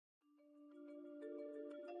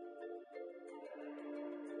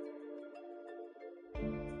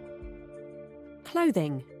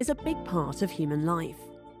Clothing is a big part of human life,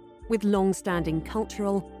 with long-standing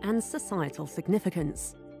cultural and societal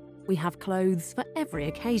significance. We have clothes for every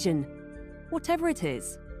occasion. Whatever it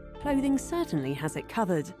is, clothing certainly has it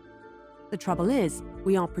covered. The trouble is,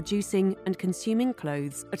 we are producing and consuming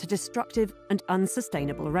clothes at a destructive and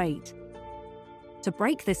unsustainable rate. To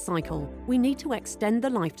break this cycle, we need to extend the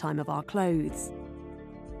lifetime of our clothes.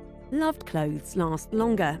 Loved clothes last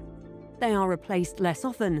longer. They are replaced less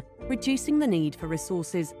often, reducing the need for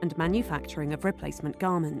resources and manufacturing of replacement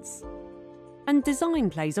garments. And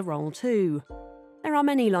design plays a role too. There are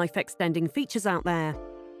many life-extending features out there.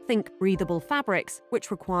 Think breathable fabrics,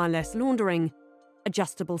 which require less laundering,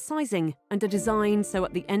 adjustable sizing, and a design so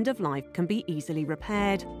at the end of life can be easily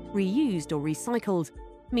repaired, reused or recycled,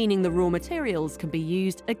 meaning the raw materials can be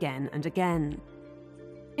used again and again.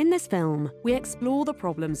 In this film, we explore the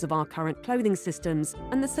problems of our current clothing systems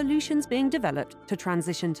and the solutions being developed to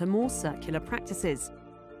transition to more circular practices,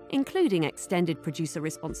 including extended producer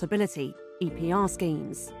responsibility, EPR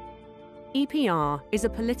schemes. EPR is a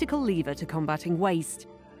political lever to combating waste.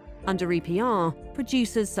 Under EPR,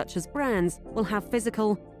 producers such as brands will have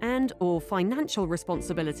physical and/or financial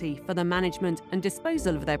responsibility for the management and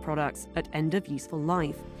disposal of their products at end of useful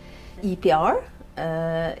life. EPR,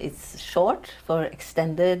 it's short for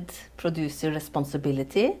Extended Producer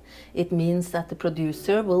Responsibility. It means that the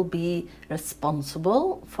producer will be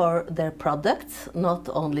responsible for their products, not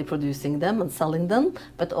only producing them and selling them,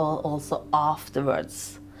 but also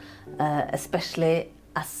afterwards, especially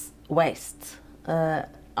as waste.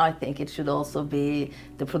 I think it should also be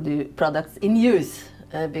the products in use,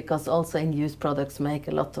 because also in use products make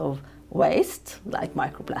a lot of waste, like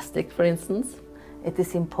microplastic, for instance. It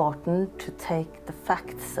is important to take the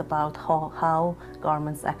facts about how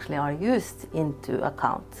garments actually are used into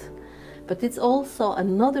account. But it's also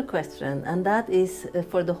another question, and that is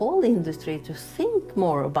for the whole industry to think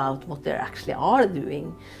more about what they actually are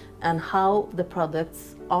doing and how the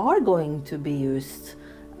products are going to be used,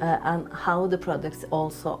 and how the products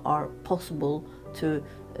also are possible to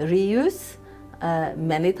reuse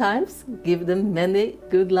many times, give them many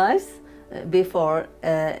good lives before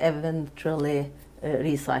eventually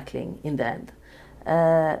recycling in the end.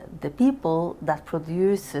 The people that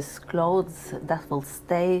produces clothes that will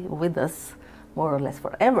stay with us more or less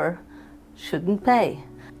forever shouldn't pay.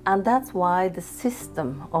 And that's why the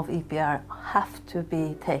system of EPR have to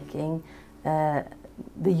be taking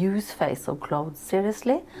the use phase of clothes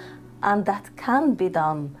seriously, and that can be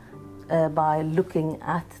done by looking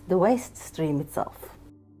at the waste stream itself.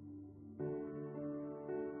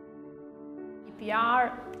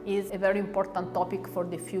 EPR is a very important topic for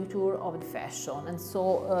the future of the fashion, and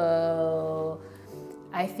so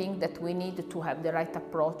I think that we need to have the right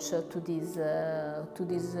approach to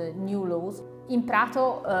these new laws. In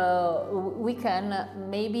Prato, we can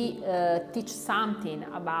maybe teach something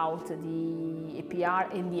about the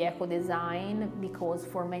EPR and the eco-design, because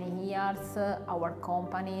for many years our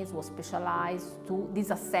companies were specialized to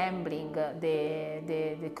disassembling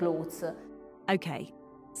the clothes. Okay,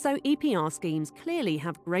 so EPR schemes clearly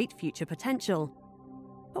have great future potential.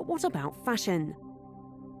 But what about fashion?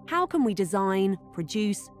 How can we design,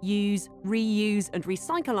 produce, use, reuse and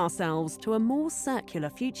recycle ourselves to a more circular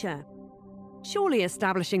future? Surely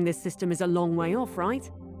establishing this system is a long way off, right?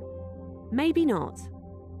 Maybe not.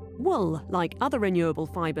 Wool, like other renewable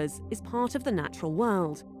fibres, is part of the natural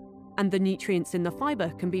world, and the nutrients in the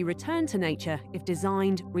fibre can be returned to nature if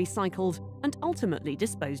designed, recycled and ultimately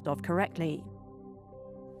disposed of correctly.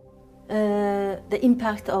 The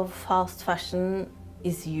impact of fast fashion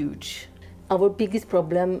is huge. Our biggest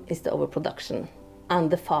problem is the overproduction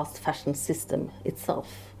and the fast fashion system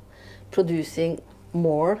itself, producing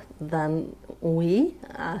more than we,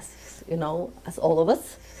 as all of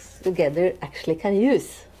us together, actually can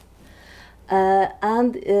use.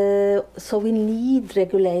 So we need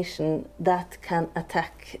regulation that can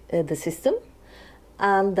attack the system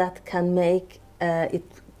and that can make it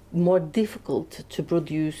more difficult to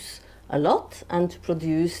produce a lot and to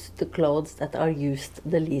produce the clothes that are used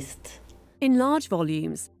the least. In large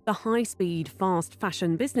volumes, the high-speed, fast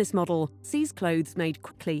fashion business model sees clothes made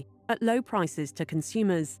quickly at low prices to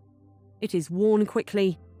consumers. It is worn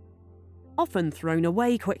quickly, often thrown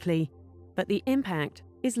away quickly, but the impact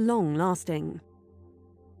is long-lasting.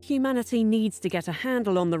 Humanity needs to get a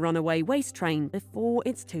handle on the runaway waste train before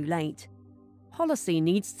it's too late. Policy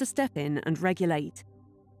needs to step in and regulate.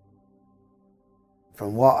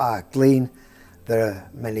 From what I glean, there are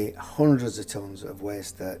many hundreds of tons of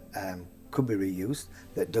waste that could be reused,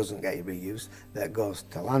 that doesn't get reused, that goes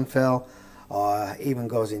to landfill, or even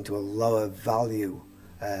goes into a lower value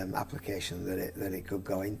application that it could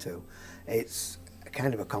go into. It's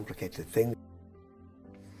kind of a complicated thing.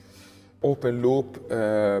 Open loop,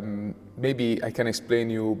 maybe I can explain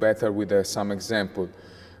you better with some example.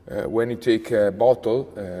 When you take a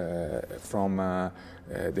bottle from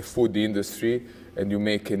the food industry and you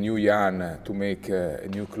make a new yarn to make a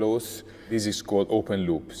new clothes, this is called open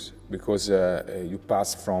loops, because you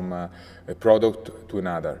pass from a product to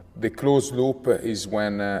another. The closed loop is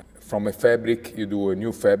when from a fabric you do a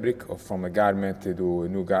new fabric, or from a garment you do a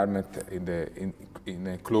new garment in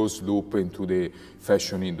a closed loop into the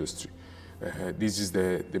fashion industry. This is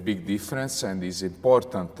the big difference, and it's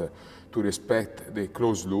important to respect the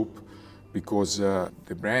closed loop, because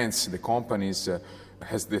the brands, the companies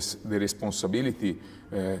has the responsibility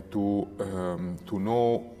to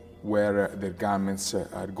know where their garments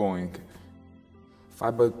are going.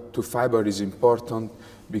 Fiber to fiber is important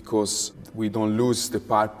because we don't lose the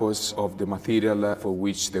purpose of the material for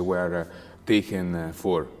which they were taken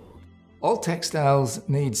for. All textiles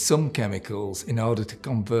need some chemicals in order to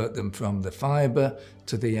convert them from the fibre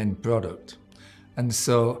to the end product. And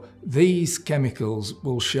so these chemicals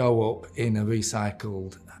will show up in a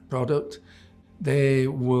recycled product. They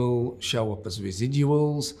will show up as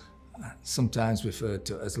residuals, sometimes referred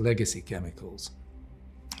to as legacy chemicals.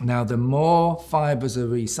 Now, the more fibres are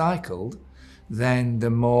recycled, then the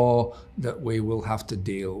more that we will have to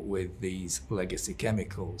deal with these legacy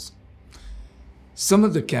chemicals. Some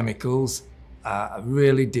of the chemicals are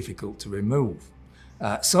really difficult to remove.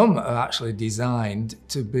 Some are actually designed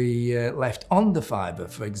to be left on the fibre,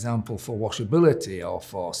 for example, for washability or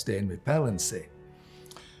for stain repellency.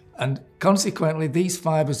 And consequently, these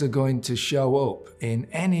fibres are going to show up in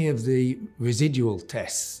any of the residual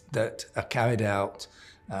tests that are carried out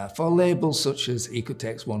for labels such as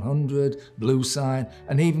Ecotex 100, Blue Sign,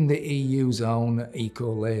 and even the EU's own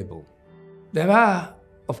Eco label. There are,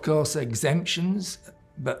 of course, exemptions,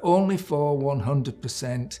 but only for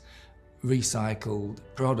 100% recycled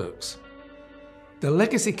products. The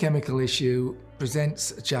legacy chemical issue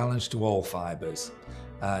presents a challenge to all fibres,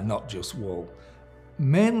 not just wool,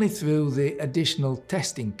 mainly through the additional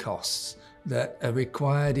testing costs that are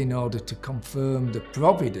required in order to confirm the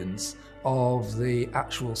provenance of the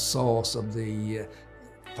actual source of the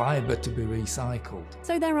fibre to be recycled.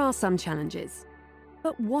 So there are some challenges,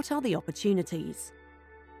 but what are the opportunities?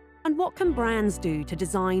 And what can brands do to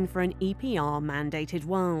design for an EPR-mandated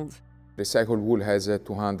world? Recycled wool has a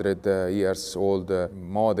 200 years old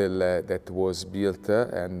model that was built,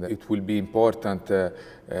 and it will be important, the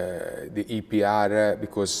EPR,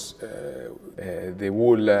 because the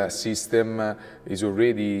wool system is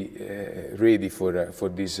already ready for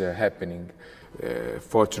this happening.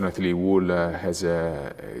 Fortunately, wool has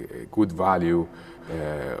a good value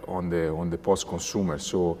on the post-consumer,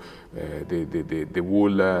 so the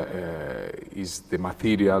wool is the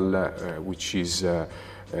material which is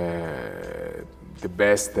the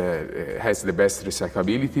best, has the best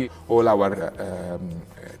recyclability. All our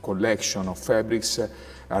collection of fabrics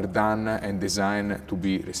are done and designed to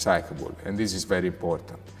be recyclable, and this is very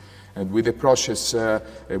important. And with the process,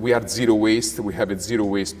 we are zero waste. We have a zero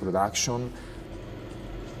waste production.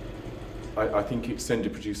 I think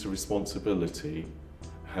extended producer responsibility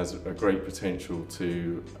has a great potential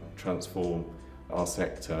to transform our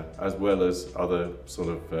sector, as well as other sort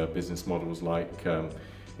of business models like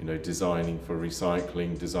designing for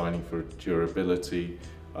recycling, designing for durability,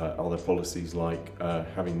 other policies like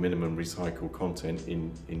having minimum recycled content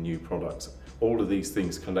in new products. All of these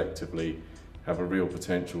things collectively have a real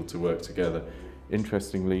potential to work together.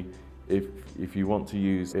 Interestingly, if you want to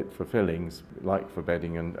use it for fillings, like for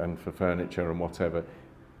bedding and for furniture and whatever,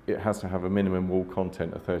 it has to have a minimum wool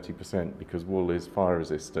content of 30% because wool is fire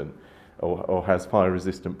resistant or has fire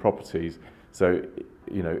resistant properties. So,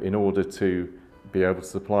 in order to be able to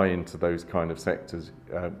supply into those kind of sectors,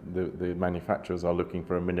 the manufacturers are looking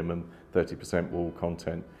for a minimum 30% wool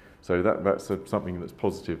content. So that's something that's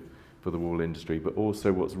positive for the wool industry. But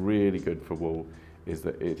also what's really good for wool is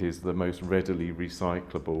that it is the most readily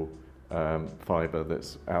recyclable fibre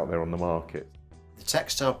that's out there on the market. The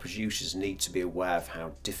textile producers need to be aware of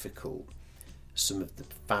how difficult some of the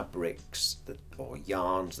fabrics or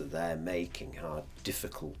yarns that they're making are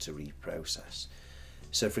difficult to reprocess.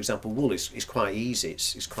 So, for example, wool is quite easy.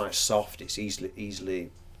 It's quite soft. It's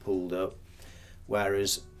easily pulled up,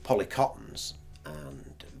 whereas polycottons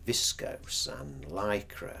and viscose and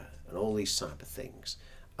lycra and all these type of things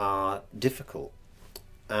are difficult,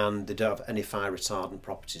 and they don't have any fire retardant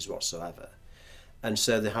properties whatsoever, and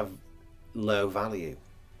so they have low value.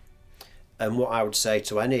 And what I would say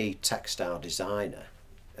to any textile designer,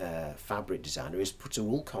 fabric designer, is put a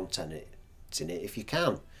wool content in it if you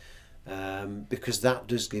can, because that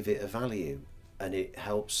does give it a value. and it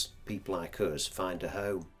helps people like us find a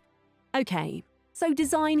home. OK, so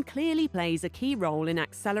design clearly plays a key role in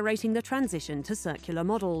accelerating the transition to circular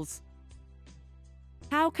models.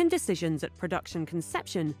 How can decisions at production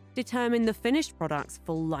conception determine the finished product's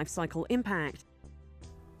full life cycle impact?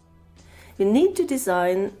 You need to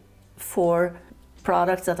design for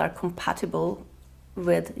products that are compatible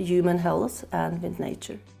with human health and with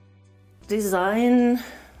nature. Design,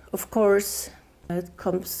 of course, it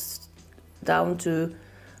comes down to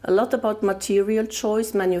a lot about material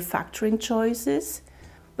choice, manufacturing choices,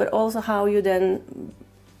 but also how you then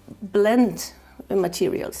blend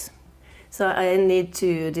materials. So I need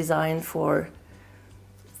to design for,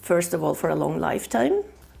 first of all, for a long lifetime,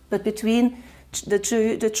 but between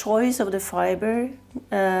the choice of the fibre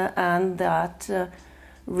and that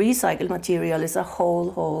recycled material is a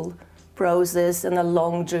whole process and a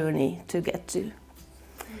long journey to get to.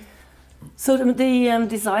 So the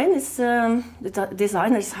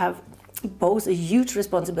designers have both a huge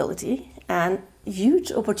responsibility and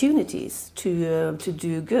huge opportunities to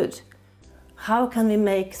do good. How can we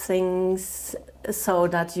make things so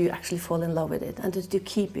that you actually fall in love with it and that you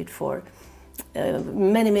keep it for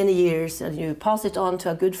many years, and you pass it on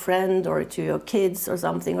to a good friend or to your kids or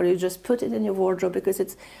something, or you just put it in your wardrobe because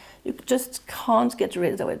you just can't get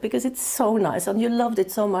rid of it because it's so nice and you loved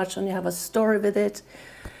it so much and you have a story with it.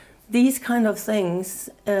 These kind of things,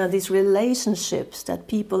 these relationships that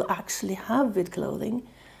people actually have with clothing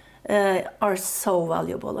are so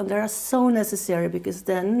valuable, and they are so necessary, because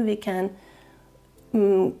then we can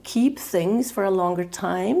keep things for a longer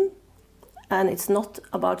time. And it's not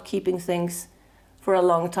about keeping things for a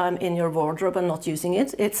long time in your wardrobe and not using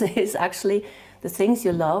it. It's actually the things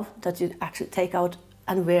you love that you actually take out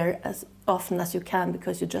and wear as often as you can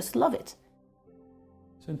because you just love it.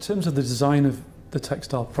 So in terms of the design of the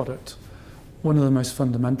textile product, one of the most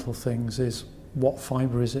fundamental things is what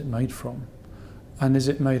fibre is it made from? And is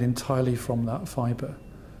it made entirely from that fibre?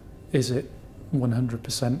 Is it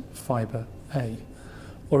 100% fibre A?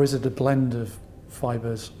 Or is it a blend of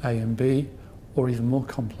fibres A and B, or even more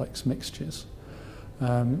complex mixtures?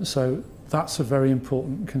 So that's a very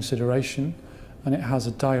important consideration, and it has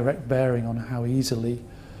a direct bearing on how easily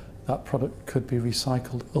that product could be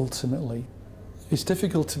recycled ultimately. It's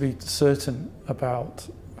difficult to be certain about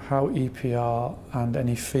how EPR and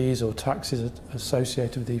any fees or taxes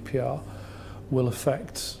associated with EPR will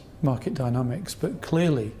affect market dynamics, but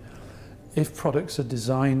clearly, if products are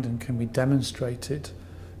designed and can be demonstrated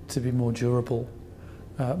to be more durable,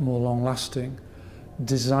 more long-lasting,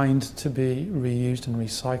 designed to be reused and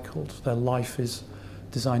recycled, their life is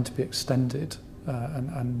designed to be extended,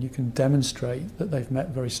 and you can demonstrate that they've met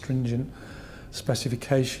very stringent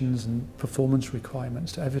specifications and performance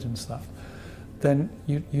requirements to evidence that, then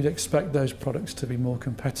you'd expect those products to be more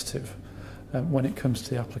competitive when it comes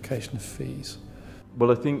to the application of fees.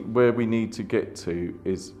 Well, I think where we need to get to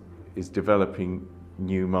is developing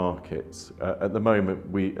new markets. At the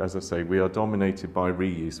moment, as I say, we are dominated by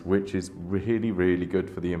reuse, which is really good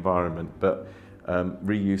for the environment, but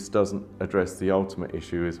reuse doesn't address the ultimate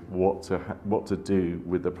issue, is what to do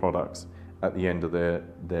with the products at the end of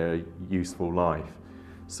their useful life.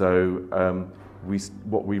 So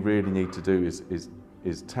what we really need to do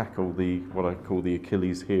is tackle what I call the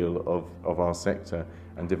Achilles heel of our sector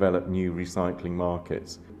and develop new recycling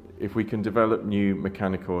markets. If we can develop new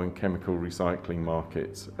mechanical and chemical recycling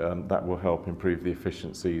markets, that will help improve the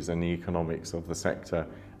efficiencies and the economics of the sector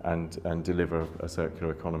and deliver a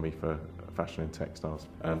circular economy for fashion and textiles.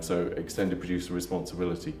 So extended producer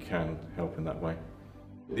responsibility can help in that way.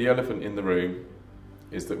 The elephant in the room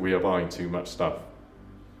is that we are buying too much stuff.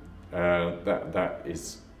 That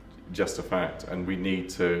is just a fact, and we need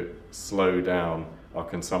to slow down our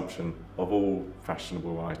consumption of all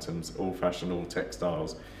fashionable items, all fashionable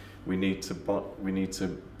textiles. We need to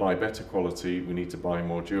buy better quality, we need to buy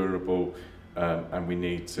more durable, and we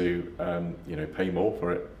need to pay more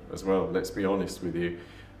for it as well, let's be honest with you.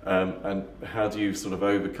 And how do you sort of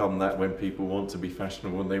overcome that when people want to be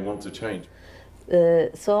fashionable and they want to change?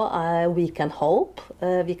 So we can hope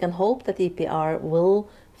that EPR will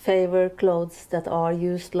favour clothes that are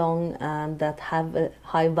used long and that have a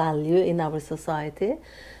high value in our society,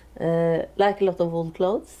 like a lot of old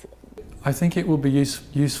clothes. I think it will be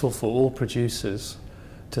useful for all producers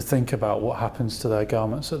to think about what happens to their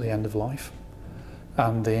garments at the end of life,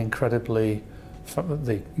 and the incredibly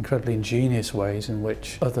ingenious ways in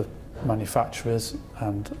which other manufacturers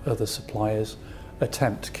and other suppliers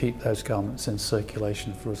attempt to keep those garments in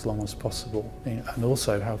circulation for as long as possible, and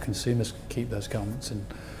also how consumers keep those garments in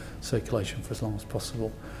circulation for as long as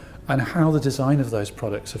possible, and how the design of those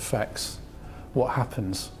products affects what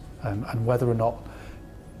happens and whether or not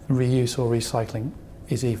reuse or recycling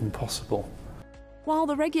is even possible. While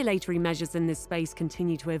the regulatory measures in this space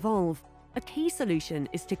continue to evolve, a key solution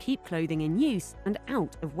is to keep clothing in use and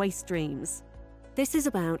out of waste streams. This is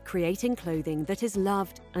about creating clothing that is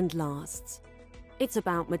loved and lasts. It's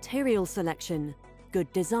about material selection,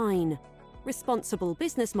 good design, responsible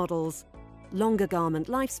business models, longer garment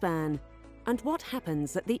lifespan, and what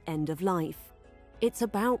happens at the end of life. It's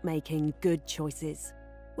about making good choices,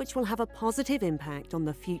 which will have a positive impact on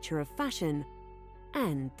the future of fashion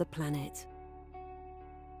and the planet.